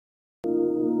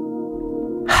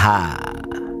Ha.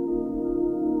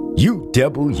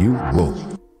 U.W.U.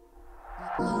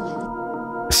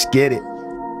 Let's get it.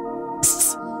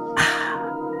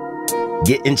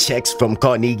 Getting checks from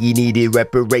Carnegie needed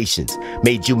reparations.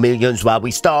 Made you millions while we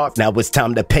starved, now it's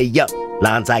time to pay up.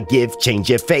 Lines I give,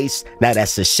 change your face, now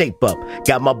that's a shape up.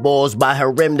 Got my balls by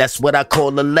her rim, that's what I call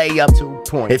a layup. 2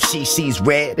 points. If she sees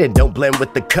red and don't blend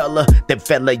with the color, then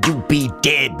fella, you be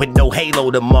dead with no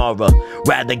halo tomorrow.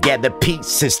 Rather gather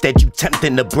peace, instead you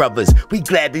tempting the brothers. We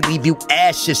gladly leave you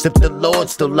ashes if the Lord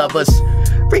still love us.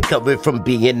 Recovered from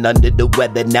being under the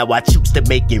weather, now I choose to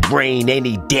make it rain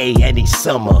any day, any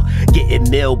summer. Getting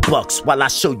mil bucks while I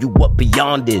show you what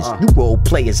beyond is. You role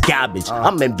play is garbage,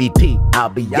 I'm MVP, I'll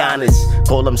be honest.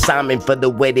 Call him Simon for the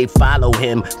way they follow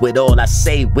him. With all I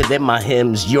say within my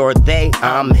hymns, you're they,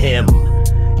 I'm him.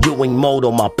 Ewing mode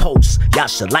on my post, y'all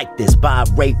should like this. By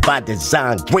rate, by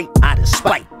design, great out of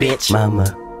spite, bitch.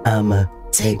 Mama, I'ma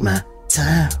take my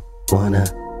time. Wanna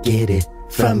get it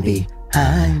from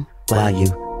behind. While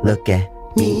you look at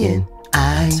me in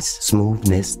eyes.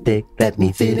 Smoothness thick, let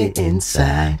me fit it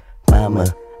inside. Mama,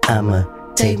 I'ma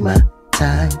take my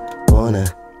time. Wanna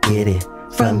get it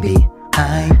from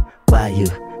behind. While you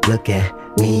look at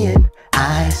me in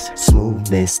eyes.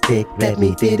 Smoothness thick, let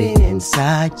me fit it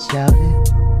inside. Shout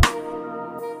it.